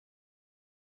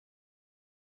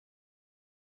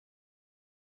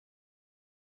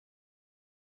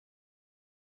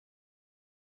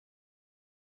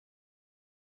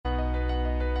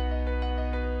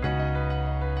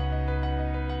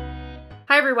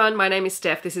Hi everyone, my name is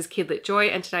Steph, this is Kidlit Joy,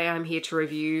 and today I'm here to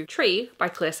review Tree by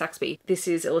Claire Saxby. This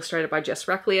is illustrated by Jess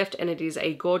Racklyeft, and it is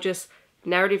a gorgeous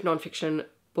narrative non-fiction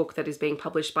book that is being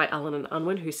published by Allen and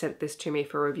Unwin, who sent this to me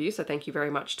for review, so thank you very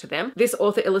much to them. This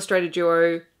author-illustrator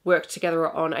duo worked together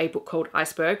on a book called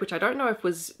Iceberg, which I don't know if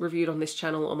was reviewed on this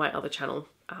channel or my other channel.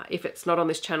 If it's not on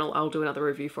this channel, I'll do another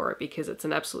review for it because it's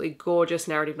an absolutely gorgeous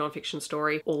narrative non-fiction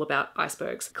story all about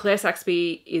icebergs. Claire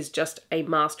Saxby is just a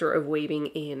master of weaving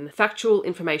in factual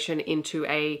information into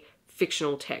a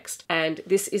fictional text. And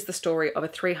this is the story of a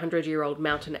 300-year-old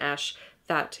mountain ash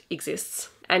that exists.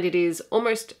 And it is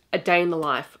almost a day in the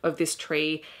life of this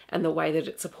tree and the way that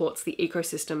it supports the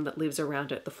ecosystem that lives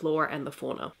around it, the flora and the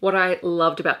fauna. What I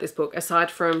loved about this book, aside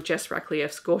from Jess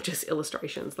Racklyft's gorgeous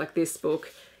illustrations, like this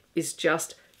book is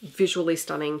just visually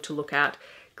stunning to look at.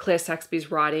 Claire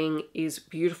Saxby's writing is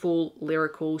beautiful,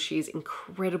 lyrical. She's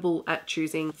incredible at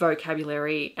choosing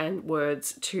vocabulary and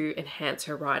words to enhance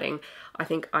her writing. I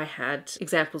think I had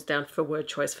examples down for word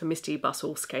choice for misty,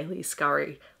 bustle, scaly,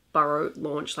 scurry, burrow,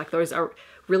 launch. Like those are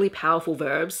really powerful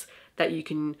verbs that you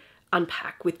can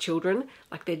unpack with children.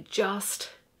 Like they're just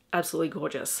absolutely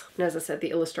gorgeous. And as I said, the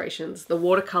illustrations, the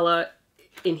watercolor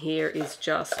in here is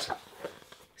just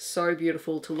so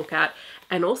beautiful to look at.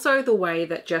 And also the way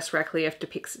that Jess Racklyeft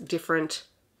depicts different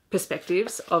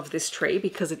perspectives of this tree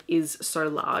because it is so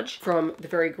large, from the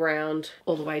very ground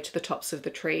all the way to the tops of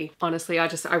the tree. Honestly,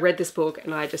 I read this book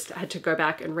and I just had to go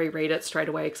back and reread it straight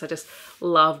away because I just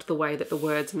loved the way that the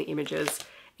words and the images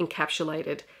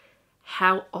encapsulated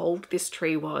how old this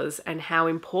tree was and how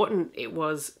important it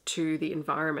was to the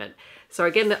environment. So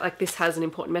again, that like this has an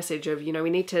important message of, you know, we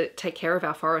need to take care of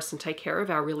our forests and take care of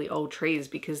our really old trees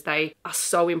because they are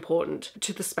so important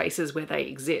to the spaces where they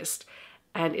exist.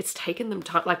 And it's taken them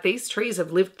time. Like these trees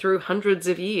have lived through hundreds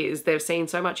of years. They've seen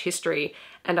so much history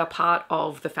and are part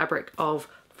of the fabric of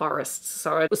forests.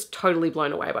 So I was totally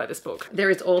blown away by this book.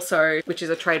 There is also, which is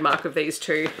a trademark of these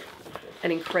two,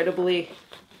 an incredibly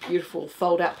beautiful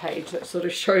fold-out page that sort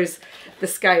of shows the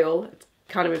scale. It's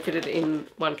kind of fitted in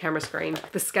one camera screen.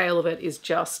 The scale of it is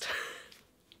just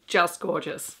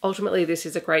gorgeous. Ultimately, this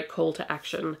is a great call to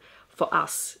action for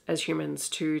us as humans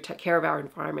to take care of our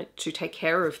environment, to take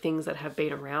care of things that have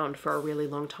been around for a really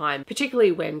long time,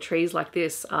 particularly when trees like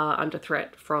this are under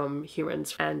threat from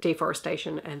humans and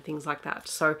deforestation and things like that.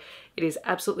 So it is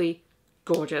absolutely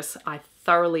gorgeous. I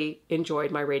thoroughly enjoyed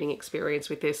my reading experience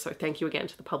with this, so thank you again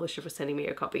to the publisher for sending me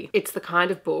a copy. It's the kind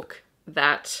of book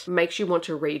that makes you want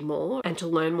to read more and to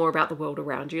learn more about the world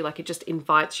around you. Like it just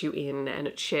invites you in and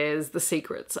it shares the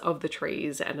secrets of the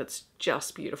trees and it's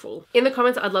just beautiful. In the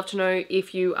comments, I'd love to know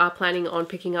if you are planning on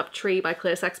picking up Tree by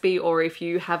Claire Saxby or if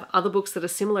you have other books that are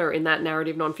similar in that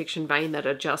narrative nonfiction vein that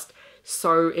are just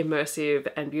so immersive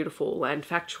and beautiful and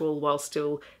factual while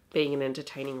still being an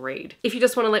entertaining read. If you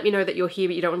just want to let me know that you're here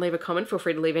but you don't want to leave a comment, feel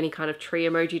free to leave any kind of tree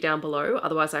emoji down below.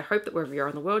 Otherwise, I hope that wherever you are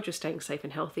in the world, you're staying safe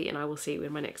and healthy, and I will see you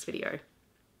in my next video.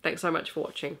 Thanks so much for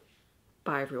watching.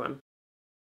 Bye everyone.